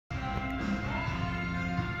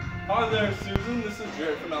Hi there, Susan. This is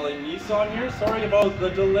Jared from LA Nissan here. Sorry about the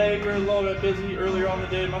delay. We were a little bit busy earlier on the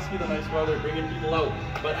day. It must be the nice weather bringing people out.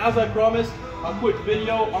 But as I promised, a quick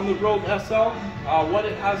video on the Rogue SL, what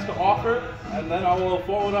it has to offer, and then I will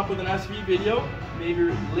follow it up with an SV video, maybe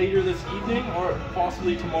later this evening or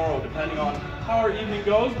possibly tomorrow, depending on how our evening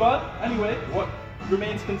goes. But anyway, what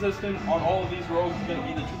remains consistent on all of these Rogues is going to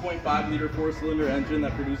be the 2.5 liter 4-cylinder engine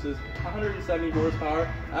that produces 170 horsepower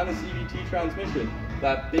and a CVT transmission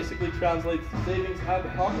that basically translates to savings at the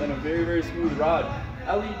pump and a very, very smooth ride.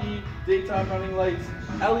 LED daytime running lights,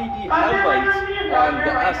 LED headlights on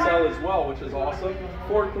the SL as well, which is awesome.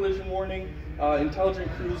 Forward collision warning, intelligent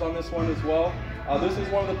cruise on this one as well. This is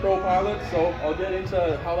one of the Pro Pilots, so I'll get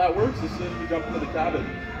into how that works as soon as we jump into the cabin.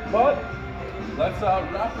 But let's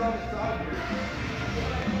wrap around the side here.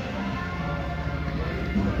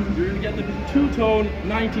 You're going to get the two-tone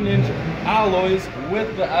 19-inch alloys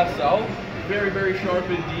with the SL. Very, very sharp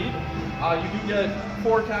indeed. You do get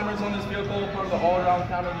 4 cameras on this vehicle, part of the all-around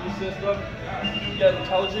camera view system. You do get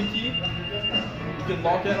intelligent key. You can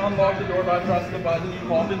lock and unlock the door by pressing the button. You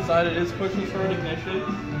pop inside, it is push and start ignition.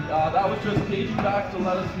 That was just paging back to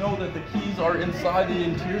let us know that the keys are inside the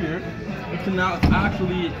interior. You can now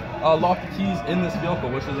actually lock the keys in this vehicle,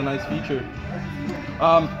 which is a nice feature.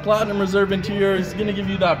 Platinum Reserve interior is going to give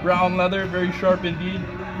you that brown leather, very sharp indeed,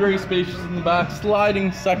 very spacious in the back,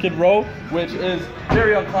 sliding second row, which is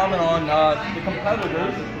very uncommon on the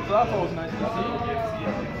competitors, so that's always nice to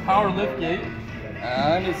see. Power lift gate,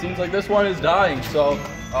 and it seems like this one is dying, so it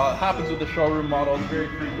happens with the showroom models very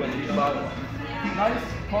frequently. But nice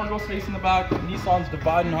cargo space in the back, Nissan's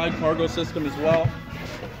divide and hide cargo system as well.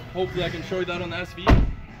 Hopefully I can show you that on the SV.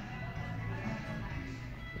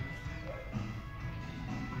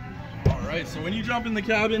 Alright, so when you jump in the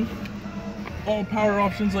cabin, all power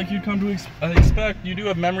options like you'd come to expect. You do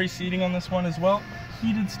have memory seating on this one as well.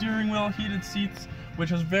 Heated steering wheel, heated seats,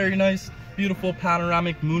 which is very nice. Beautiful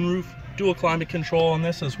panoramic moonroof, dual climate control on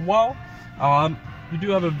this as well. You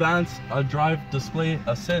do have advanced drive display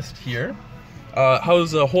assist here.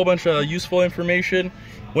 Has a whole bunch of useful information.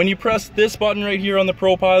 When you press this button right here on the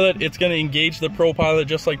Pro Pilot, it's going to engage the Pro Pilot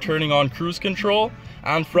just like turning on cruise control.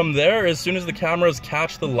 And from there, as soon as the cameras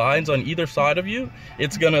catch the lines on either side of you,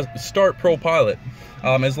 it's going to start Pro Pilot,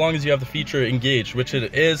 as long as you have the feature engaged, which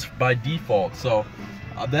it is by default. So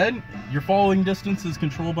then your following distance is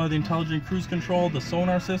controlled by the intelligent cruise control, the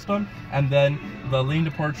sonar system, and then the lane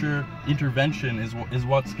departure intervention is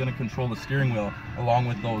what's going to control the steering wheel, along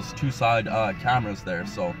with those two side cameras there.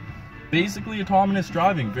 So basically autonomous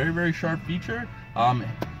driving, very, very sharp feature.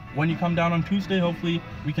 When you come down on Tuesday, hopefully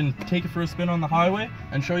we can take it for a spin on the highway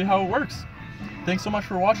and show you how it works. Thanks so much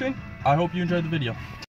for watching. I hope you enjoyed the video.